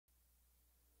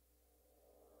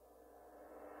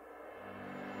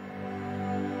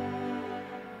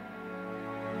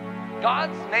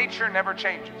God's nature never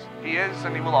changes. He is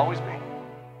and he will always be.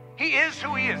 He is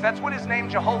who he is. That's what his name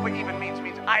Jehovah even means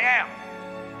I am.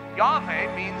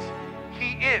 Yahweh means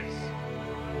he is.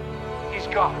 He's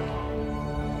God.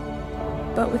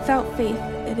 But without faith,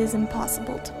 it is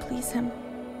impossible to please him.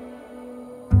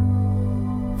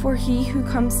 For he who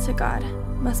comes to God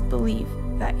must believe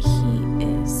that he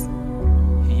is.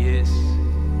 He is.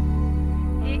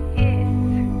 He is.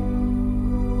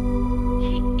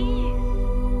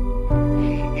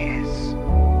 He is.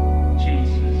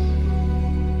 Jesus.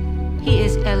 He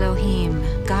is Elohim,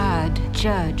 God,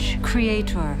 Judge,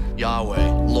 Creator.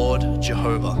 Yahweh, Lord,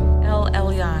 Jehovah. El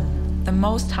Elyon, the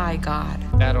Most High God.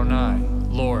 Adonai,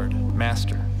 Lord,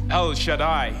 Master. El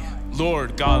Shaddai,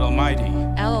 Lord God Almighty.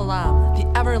 El Olam,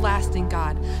 the everlasting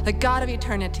God, the God of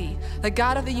eternity, the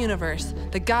God of the universe,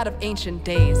 the God of ancient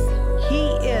days. He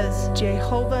is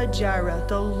Jehovah Jireh,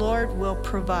 the Lord will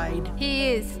provide. He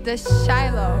is the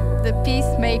Shiloh, the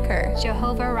peacemaker.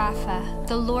 Jehovah Rapha,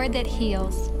 the Lord that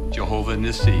heals. Jehovah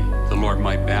Nissi, the Lord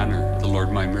my banner, the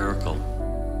Lord my miracle.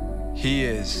 He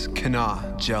is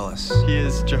Kana, jealous. He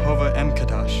is Jehovah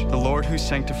Emkadash, the Lord who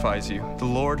sanctifies you, the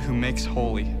Lord who makes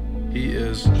holy. He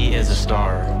is a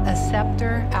star. A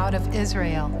scepter out of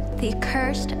Israel. The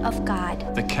accursed of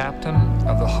God. The captain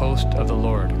of the host of the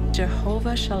Lord.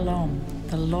 Jehovah Shalom,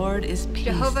 the Lord is peace.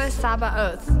 Jehovah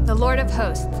Sabaoth, the Lord of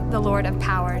hosts, the Lord of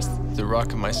powers. The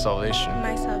rock of my salvation.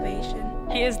 My salvation.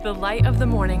 He is the light of the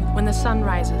morning when the sun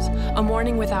rises, a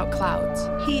morning without clouds.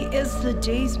 He is the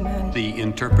daysman. The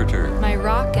interpreter. My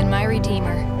rock and my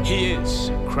redeemer. He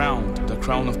is crowned, the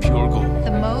crown of pure gold.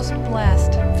 The most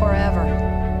blessed forever.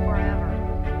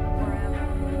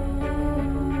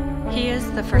 He is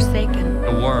the forsaken.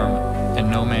 A worm and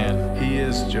no man. He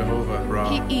is Jehovah Ra.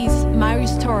 He is my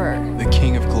restorer. The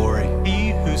King of glory.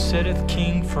 He who sitteth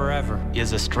king forever.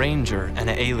 Is a stranger and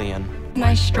an alien.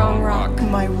 My strong rock.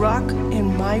 My rock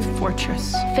and my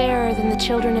fortress. Fairer than the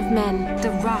children of men.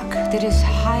 The rock that is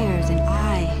higher than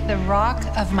I. The rock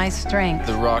of my strength.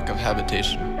 The rock of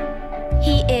habitation.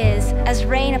 He is as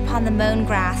rain upon the mown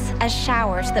grass, as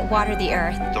showers that water the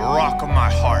earth. The rock of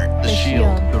my heart. The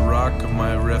shield. The rock of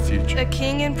my refuge. A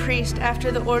king and priest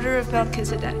after the order of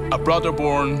Melchizedek. A brother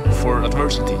born for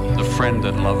adversity. The friend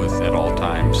that loveth at all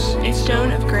times. A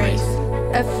stone of grace.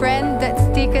 A friend that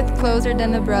sticketh closer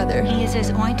than a brother. He is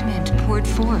his ointment poured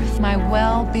forth. My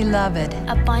well-beloved.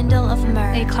 A bundle of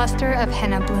myrrh. A cluster of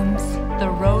henna blooms. The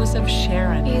rose of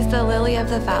Sharon. He is the lily of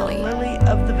the valley. The lily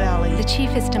of the valley. The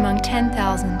chiefest among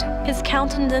 10,000. His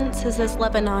countenance is as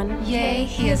Lebanon. Yea,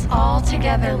 he is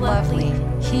altogether lovely.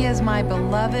 He is my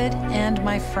beloved and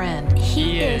my friend.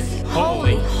 He is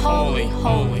holy, holy,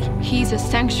 holy. He's a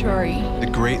sanctuary.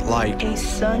 The great light. A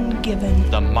son given.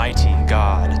 The mighty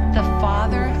God. The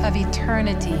Father of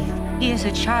eternity. He is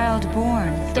a child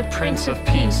born. The Prince of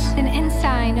Peace. An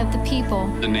ensign of the people.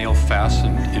 The nail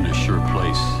fastened in a sure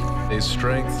place. A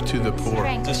strength to the poor.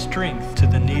 The strength to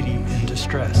the needy in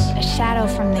distress. A shadow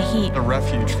from the heat. A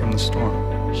refuge from the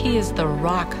storm. He is the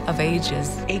rock of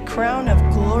ages. A crown of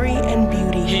glory and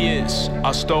beauty. He is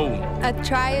a stone. A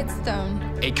triad stone.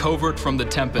 A covert from the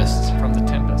tempest.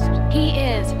 He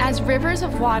is as rivers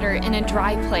of water in a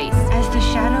dry place. As the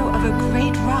shadow of a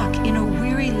great rock in a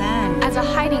weary land. As a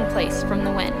hiding place from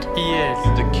the wind. He is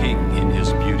The king in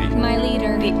his beauty. My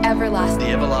leader. The everlasting.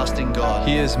 The everlasting God.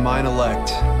 He is mine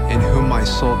elect, in whom my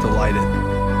soul delighteth.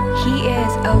 He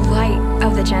is a light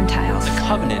of the Gentiles. The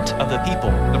covenant of the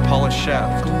people. The polished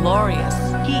shaft. Glorious.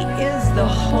 He is the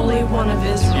Holy One of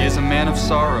Israel. He is a man of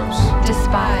sorrows.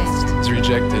 Despised. He is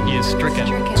rejected. He is stricken.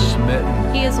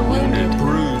 Smitten. He is wounded.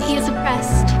 Bruised. He is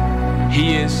oppressed.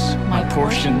 He is my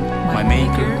portion, my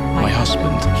maker, my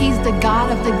husband. He's the God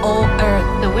of the whole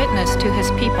earth. The witness to his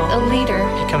people. The leader.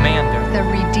 The commander. The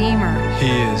redeemer.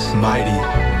 He is mighty.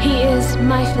 He is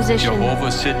my physician. Jehovah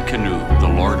Sidkenu, the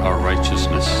Lord our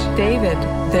righteousness. David,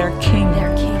 their king.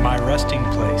 Their king. My resting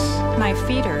place. My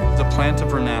feeder. The plant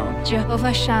of renown.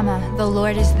 Jehovah Shammah. The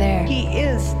Lord is there. He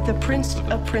is the Prince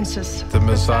of Princes. The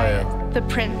Messiah. The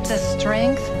Prince. The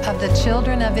strength of the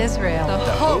children of Israel.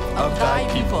 The hope of thy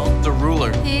people. The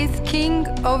ruler. He is king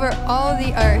over all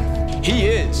the earth. He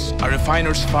is a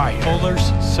refiner's fire. Fuller's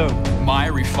soap. My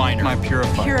refiner. My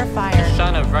purifier. Purifier.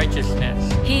 Son of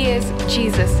righteousness. He is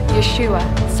Jesus, Yeshua,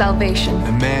 salvation.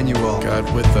 Emmanuel.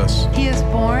 God with us. He is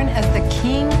born as the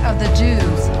King of the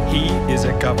Jews. He is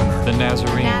a governor. The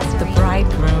Nazarene. The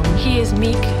bridegroom. He is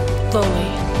meek,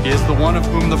 lowly. He is the one of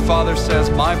whom the Father says,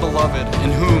 my beloved,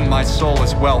 in whom my soul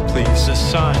is well pleased. The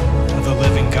Son of the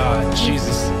living God.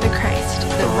 Jesus, the Christ,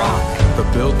 the rock. The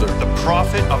builder. The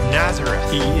prophet of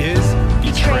Nazareth. He is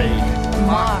betrayed.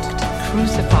 Mocked.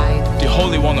 crucified. the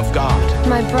Holy One of God,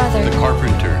 my brother. The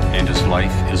carpenter, and his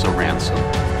life is a ransom.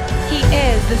 He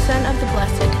is the Son of the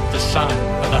Blessed, the Son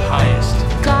of the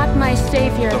Highest, God my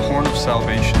Savior, the horn of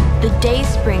salvation, the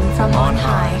dayspring from on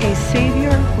high, a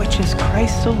Savior which is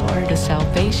Christ the Lord, the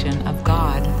salvation of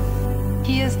God.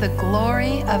 He is the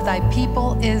glory of thy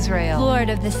people Israel, Lord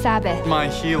of the Sabbath, my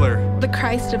healer, the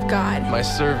Christ of God, my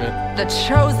servant, the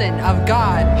chosen of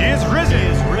God, He is risen. He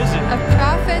is risen. a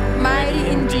prophet mighty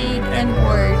in deed and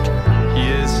word, he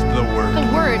is the Word.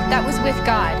 the Word that was with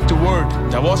God, the Word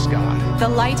that was God, the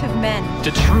light of men,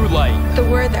 the true light. the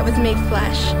Word that was made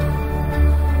flesh.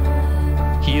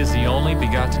 He is the only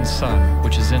begotten Son,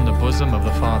 which is in the bosom of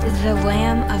the Father. the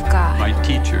Lamb of God, My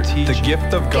teacher, The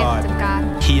gift of God, gift of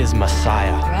God. He is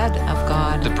Messiah. Bread of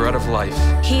God, the bread of life,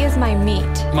 He is my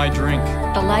meat, my drink,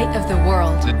 the light of the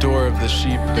world, the door of the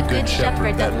sheep, the good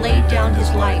shepherd that laid down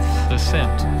his life. The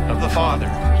scent of the Father.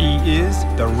 he is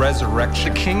the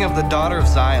resurrection, the King of the daughter of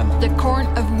Zion, the corn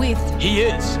of wheat, He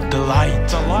is the light.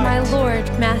 My Lord,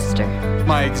 Master.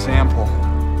 my example,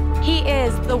 He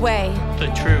is the way,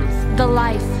 The truth. the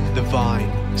life, the vine,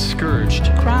 Scourged,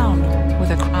 crowned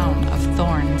with a crown of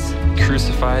thorns.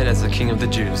 crucified as the King of the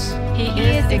Jews, He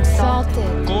is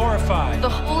exalted, Glorified. the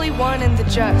Holy One and the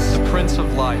Just, the Prince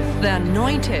of Life, the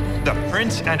anointed. The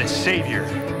Prince and a Savior.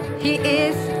 He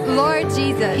is Lord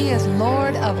Jesus, He is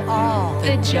Lord of all,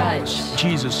 the Judge,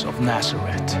 Jesus of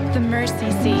Nazareth, the mercy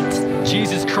seat.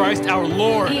 Jesus Christ our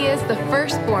Lord. He is the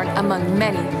firstborn among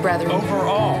many brethren. Over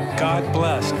all, God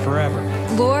blessed forever.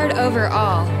 Lord over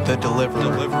all, the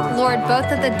deliverer, Lord both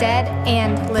of the dead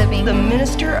and living, the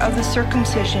minister of the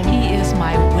circumcision, He is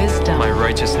my wisdom, my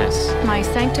righteousness, My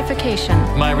sanctification.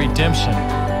 My redemption.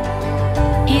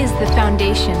 He is the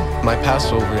foundation, my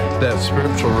Passover, that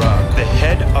spiritual rock, The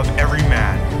head of every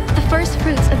man. The first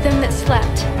fruits of them that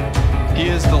slept, he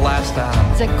is the last Adam,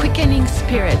 The quickening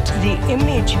spirit, the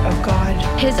image of God,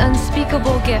 his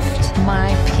unspeakable gift. my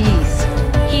peace.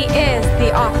 He is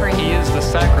the offering, he is the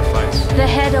sacrifice, the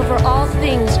head over all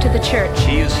things to the church.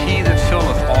 he is he that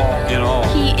filleth all in all.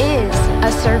 He is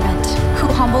a servant who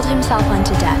humbled himself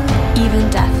unto death, even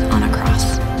death on a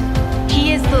cross.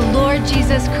 He is the Lord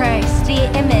Jesus Christ, the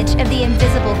image of the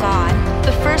invisible God,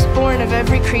 the firstborn of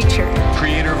every creature,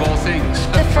 Creator of all things,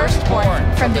 the firstborn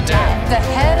from the dead. the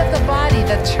head of the body,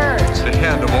 the church. the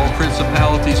head of all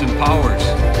principalities and powers.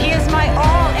 He is my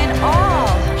all in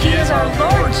all. He is our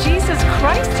Lord Jesus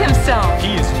Christ himself.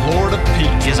 He is Lord of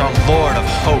peace. He is our Lord of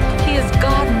hope. He is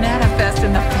God manifest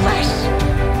in the flesh.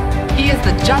 he is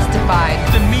the justified,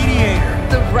 The mediator.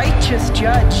 the righteous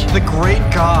judge, the great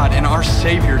God and our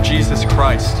Savior Jesus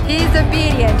Christ, he is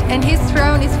obedient, and his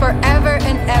throne is forever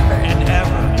and ever. And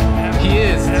ever. he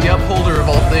is the upholder of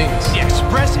all things, The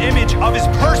express image of his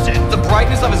person. the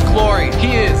brightness of his glory,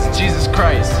 he is Jesus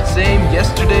Christ, same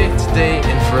yesterday, today,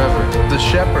 and forever, the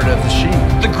shepherd of the sheep,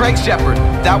 The great shepherd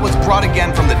that was brought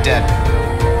again from the dead.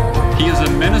 He is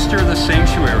a minister of the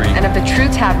sanctuary, And of the true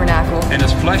tabernacle, and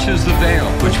his flesh is the veil,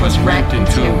 which was rent in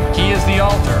two. He is the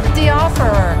altar. the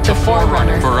offerer, The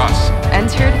forerunner for us.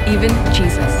 entered even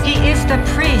Jesus. He is the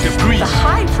priest, The priest. the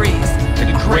high priest, The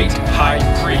great high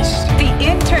priest. the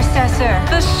intercessor,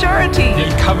 the surety. The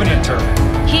covenanter.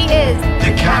 He is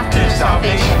The captain of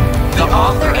salvation. The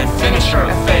author and finisher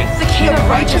of faith. The king of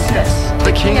righteousness,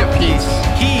 the king of peace,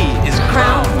 He is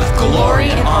crowned with glory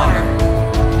and honor.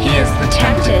 He is the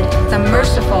tempted, the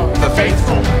merciful, The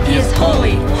faithful. He is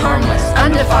holy, harmless,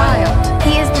 undefiled.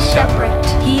 He is the shepherd,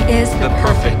 He is The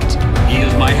perfect. He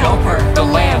is my helper, The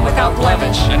Lamb without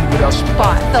blemish, And without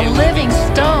spot. The living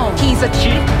stone, He's a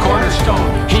chief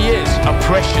Cornerstone. He is a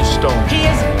precious stone. he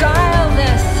is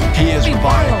guileless, He is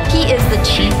reviled. He is the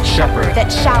chief shepherd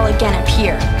that shall again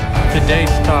appear. The day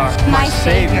star. My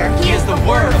Savior, He is the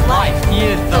word of life. He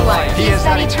is the life. He is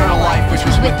that eternal life which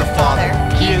was with the Father.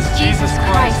 He is Jesus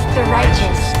Christ, the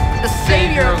righteous, the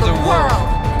Savior of the world,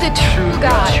 the true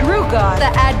God, true God,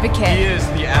 the advocate, he is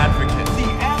the advocate,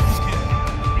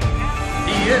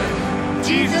 He is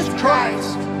Jesus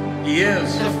Christ, He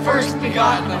is The first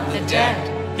begotten of the dead.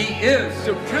 He is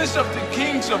The prince of the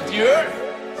kings of the earth.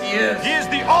 He is He is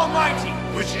the Almighty,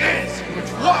 which is,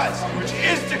 which was, which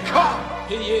is to come.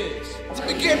 He is. The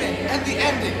beginning and the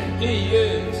ending. He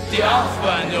is. The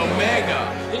Alpha and the Omega.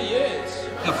 He is.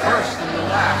 the first and the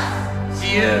last.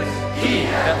 He is He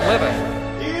that liveth.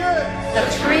 the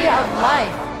tree of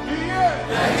life,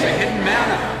 the hidden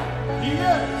manna.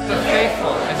 The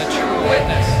faithful and the true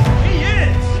witness.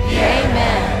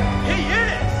 Amen. He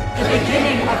is. The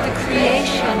beginning of the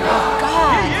creation of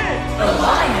God, the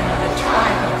Lion